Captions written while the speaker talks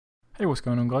Hey, what's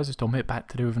going on guys, it's Tom here, back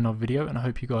today with another video, and I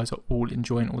hope you guys are all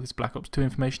enjoying all this Black Ops 2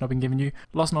 information I've been giving you.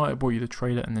 Last night I brought you the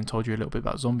trailer and then told you a little bit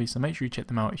about zombies, so make sure you check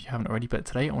them out if you haven't already. But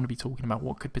today I want to be talking about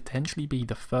what could potentially be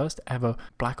the first ever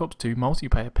Black Ops 2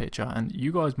 multiplayer picture, and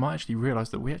you guys might actually realise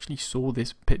that we actually saw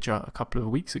this picture a couple of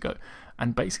weeks ago.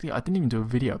 And basically I didn't even do a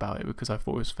video about it because I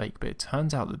thought it was fake, but it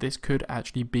turns out that this could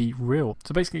actually be real.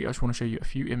 So basically I just want to show you a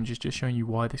few images just showing you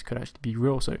why this could actually be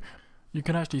real. So you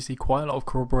can actually see quite a lot of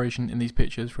corroboration in these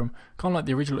pictures from kind of like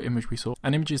the original image we saw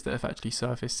and images that have actually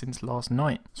surfaced since last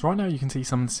night. So right now you can see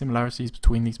some of the similarities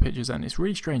between these pictures, and it's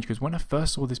really strange because when I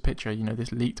first saw this picture, you know,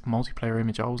 this leaked multiplayer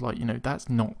image, I was like, you know, that's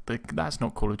not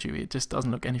Call of Duty. It just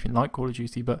doesn't look anything like Call of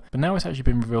Duty, but now it's actually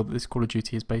been revealed that this Call of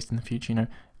Duty is based in the future. You know,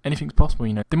 anything's possible,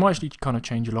 you know. They might actually kind of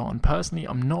change a lot, and personally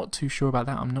I'm not too sure about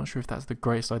that. I'm not sure if that's the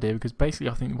greatest idea, because basically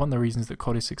I think one of the reasons that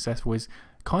COD is successful is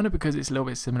kind of because it's a little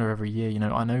bit similar every year. You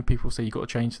know, I know people say you've got to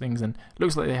change things, and it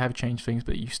looks like they have changed things,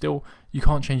 but you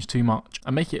can't change too much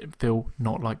and make it feel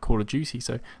not like Call of Duty.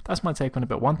 So that's my take on it.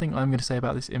 But one thing I'm going to say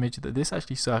about this image is that this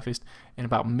actually surfaced in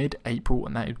about mid-April,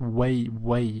 and that is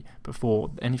way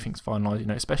before anything's finalized, you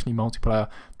know, especially multiplayer.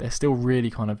 They're still really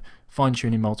kind of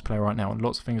fine-tuning multiplayer right now, and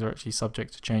lots of things are actually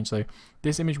subject to change. So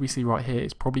this image we see right here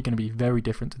is probably going to be very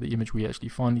different to the image we actually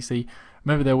finally see.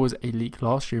 Remember, there was a leak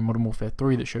last year in Modern Warfare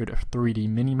 3 that showed a 3D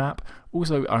minimap.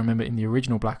 Also, I remember in the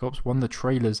original Black Ops, one of the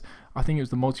trailers, I think it was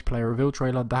the multiplayer reveal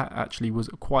trailer, that actually was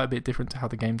quite a bit different to how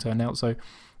the game turned out. So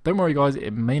don't worry guys,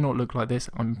 it may not look like this.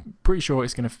 I'm pretty sure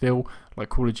it's going to feel like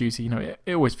Call of Duty. You know, it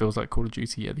always feels like Call of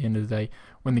Duty at the end of the day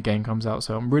when the game comes out.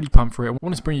 So I'm really pumped for it. I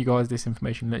want to bring you guys this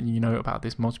information, letting you know about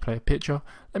this multiplayer picture.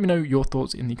 Let me know your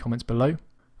thoughts in the comments below.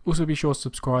 Also be sure to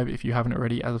subscribe if you haven't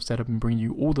already. As I've said, I've been bringing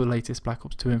you all the latest Black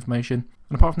Ops 2 information.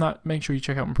 And apart from that, make sure you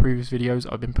check out my previous videos.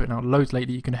 I've been putting out loads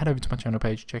lately. You can head over to my channel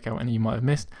page, check out any you might have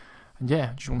missed. And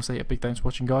yeah, just want to say a big thanks for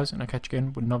watching guys, and I'll catch you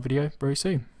again with another video very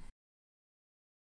soon.